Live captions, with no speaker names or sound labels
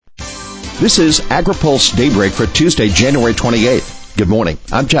This is AgriPulse Daybreak for Tuesday, January 28th. Good morning.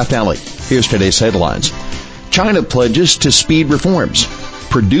 I'm Jeff Alley. Here's today's headlines. China pledges to speed reforms.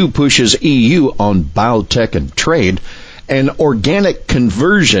 Purdue pushes EU on biotech and trade. And organic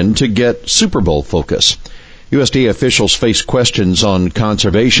conversion to get Super Bowl focus. USDA officials face questions on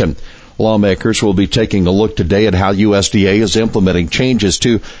conservation. Lawmakers will be taking a look today at how USDA is implementing changes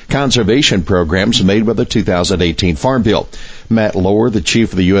to conservation programs made by the 2018 Farm Bill. Matt Lohr, the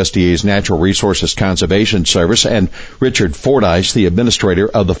chief of the USDA's Natural Resources Conservation Service, and Richard Fordyce, the administrator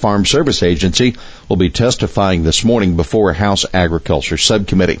of the Farm Service Agency, will be testifying this morning before a House Agriculture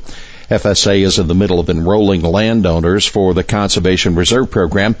Subcommittee. FSA is in the middle of enrolling landowners for the Conservation Reserve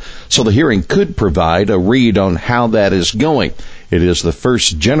Program, so the hearing could provide a read on how that is going. It is the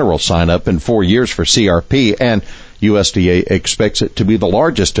first general sign-up in 4 years for CRP, and USDA expects it to be the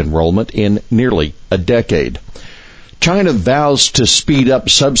largest enrollment in nearly a decade. China vows to speed up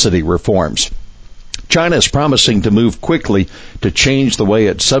subsidy reforms. China is promising to move quickly to change the way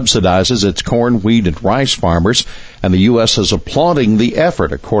it subsidizes its corn, wheat, and rice farmers, and the U.S. is applauding the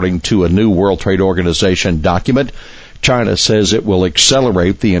effort, according to a new World Trade Organization document. China says it will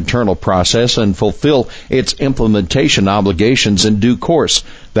accelerate the internal process and fulfill its implementation obligations in due course.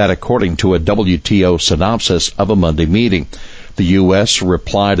 That according to a WTO synopsis of a Monday meeting. The U.S.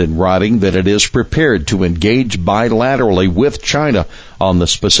 replied in writing that it is prepared to engage bilaterally with China on the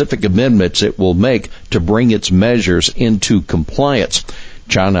specific amendments it will make to bring its measures into compliance.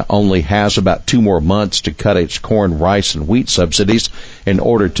 China only has about 2 more months to cut its corn, rice, and wheat subsidies in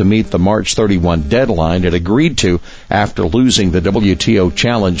order to meet the March 31 deadline it agreed to after losing the WTO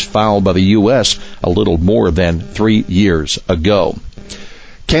challenge filed by the U.S. a little more than 3 years ago.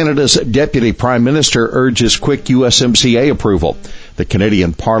 Canada's Deputy Prime Minister urges quick USMCA approval. The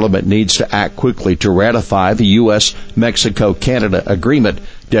Canadian Parliament needs to act quickly to ratify the U.S.-Mexico-Canada agreement,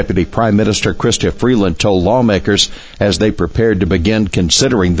 Deputy Prime Minister Chrystia Freeland told lawmakers as they prepared to begin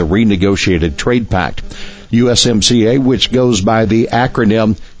considering the renegotiated trade pact. USMCA, which goes by the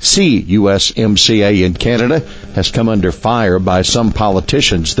acronym CUSMCA in Canada, has come under fire by some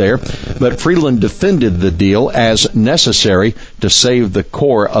politicians there, but Freeland defended the deal as necessary to save the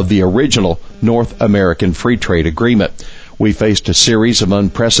core of the original North American Free Trade Agreement. We faced a series of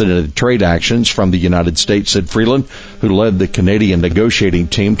unprecedented trade actions from the United States, said Freeland, who led the Canadian negotiating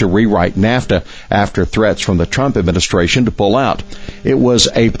team to rewrite NAFTA after threats from the Trump administration to pull out. It was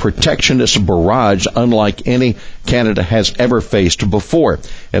a protectionist barrage unlike any Canada has ever faced before.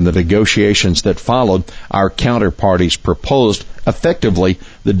 In the negotiations that followed, our counterparties proposed effectively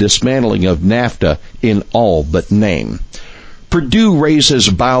the dismantling of NAFTA in all but name. Purdue raises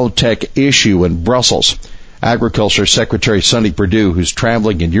biotech issue in Brussels. Agriculture Secretary Sonny Perdue, who's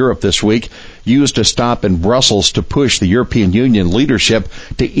traveling in Europe this week, used a stop in Brussels to push the European Union leadership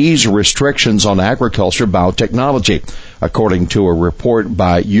to ease restrictions on agriculture biotechnology. According to a report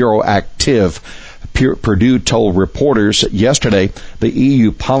by Euroactiv, Perdue told reporters yesterday the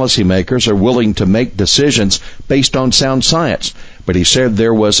EU policymakers are willing to make decisions based on sound science, but he said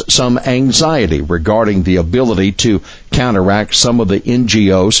there was some anxiety regarding the ability to counteract some of the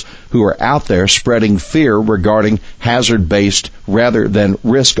NGOs who are out there spreading fear regarding hazard-based rather than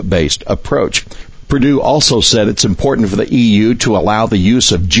risk-based approach. Perdue also said it's important for the EU to allow the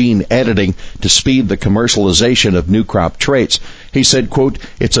use of gene editing to speed the commercialization of new crop traits. He said, quote,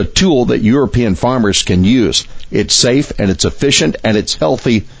 "It's a tool that European farmers can use. It's safe and it's efficient and it's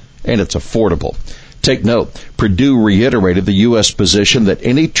healthy and it's affordable." Take note, Perdue reiterated the U.S. position that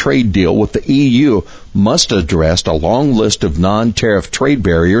any trade deal with the EU must address a long list of non-tariff trade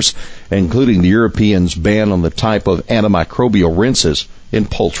barriers, including the Europeans' ban on the type of antimicrobial rinses in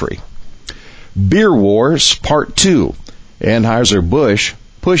poultry. Beer Wars Part 2. Anheuser-Busch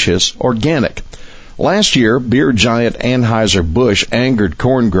pushes organic. Last year, beer giant Anheuser-Busch angered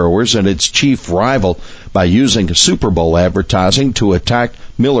corn growers and its chief rival by using Super Bowl advertising to attack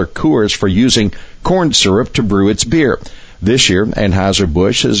Miller Coors for using corn syrup to brew its beer. This year,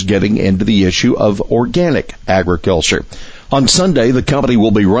 Anheuser-Busch is getting into the issue of organic agriculture. On Sunday, the company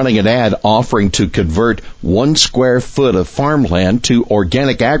will be running an ad offering to convert 1 square foot of farmland to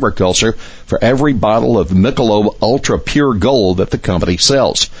organic agriculture for every bottle of Michelob Ultra Pure Gold that the company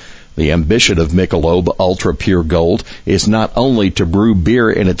sells. The ambition of Michelob Ultra Pure Gold is not only to brew beer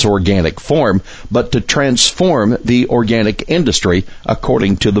in its organic form, but to transform the organic industry,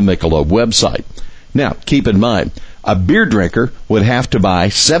 according to the Michelob website. Now, keep in mind, a beer drinker would have to buy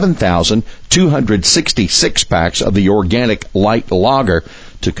 7,266 packs of the organic light lager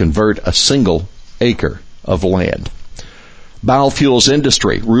to convert a single acre of land. Biofuels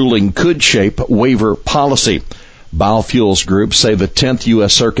industry ruling could shape waiver policy. Biofuels groups say the 10th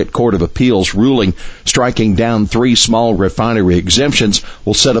U.S. Circuit Court of Appeals ruling striking down 3 small refinery exemptions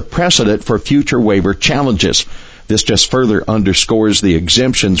will set a precedent for future waiver challenges. This just further underscores the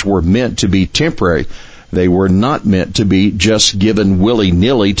exemptions were meant to be temporary. They were not meant to be just given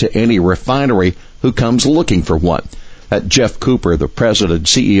willy-nilly to any refinery who comes looking for one. Jeff Cooper, the president and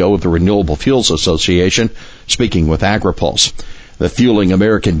CEO of the Renewable Fuels Association, speaking with AgriPulse. The Fueling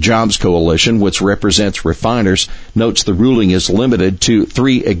American Jobs Coalition, which represents refiners, notes the ruling is limited to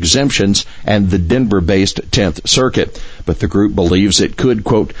 3 exemptions and the Denver-based 10th Circuit. But the group believes it could,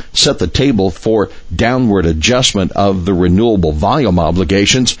 quote, set the table for downward adjustment of the renewable volume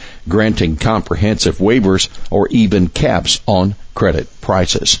obligations, granting comprehensive waivers or even caps on credit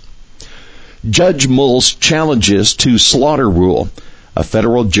prices. Judge Mull's challenges to slaughter rule. A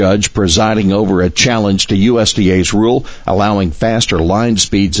federal judge presiding over a challenge to USDA's rule allowing faster line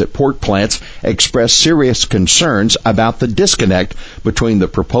speeds at pork plants expressed serious concerns about the disconnect between the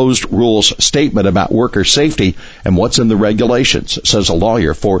proposed rule's statement about worker safety and what's in the regulations, says a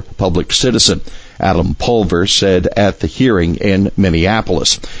lawyer for Public Citizen. Adam Pulver said at the hearing in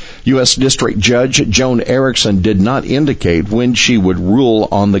Minneapolis. U.S. District Judge Joan Erickson did not indicate when she would rule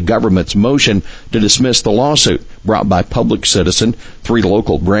on the government's motion to dismiss the lawsuit brought by Public Citizen, 3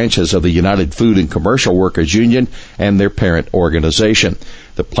 local branches of the United Food and Commercial Workers Union, and their parent organization.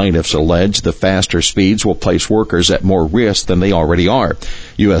 The plaintiffs allege the faster speeds will place workers at more risk than they already are.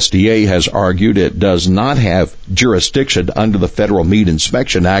 USDA has argued it does not have jurisdiction under the Federal Meat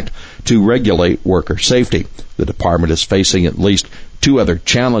Inspection Act to regulate worker safety. The department is facing at least 2 other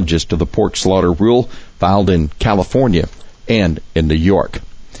challenges to the pork slaughter rule filed in California and in New York.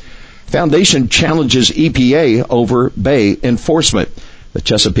 Foundation challenges EPA over Bay enforcement. The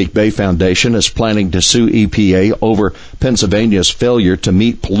Chesapeake Bay Foundation is planning to sue EPA over Pennsylvania's failure to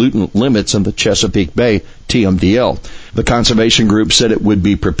meet pollutant limits in the Chesapeake Bay, TMDL. The conservation group said it would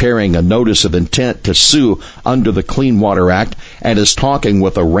be preparing a notice of intent to sue under the Clean Water Act and is talking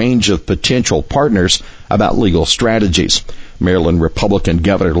with a range of potential partners about legal strategies. Maryland Republican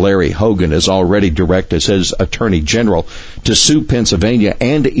Governor Larry Hogan has already directed his Attorney General to sue Pennsylvania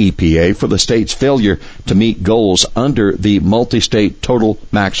and EPA for the state's failure to meet goals under the multi-state total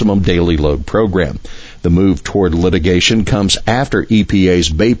maximum daily load program. The move toward litigation comes after EPA's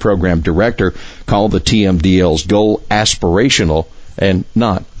Bay Program Director called the TMDL's goal aspirational and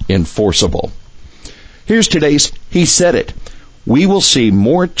not enforceable. Here's today's He Said It. We will see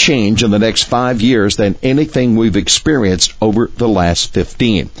more change in the next 5 years than anything we've experienced over the last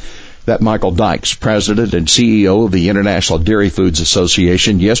 15. That Michael Dykes, president and CEO of the International Dairy Foods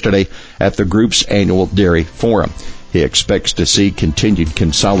Association, yesterday at the group's annual dairy forum. He expects to see continued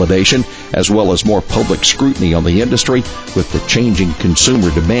consolidation as well as more public scrutiny on the industry with the changing consumer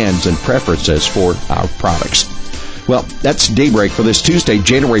demands and preferences for our products. Well, that's Daybreak for this Tuesday,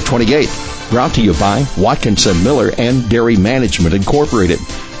 January 28th, brought to you by Watkinson Miller and Dairy Management Incorporated.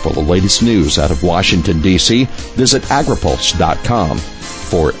 For the latest news out of Washington, D.C., visit agripulse.com.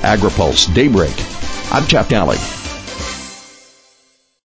 For AgriPulse Daybreak, I'm Jeff Daly.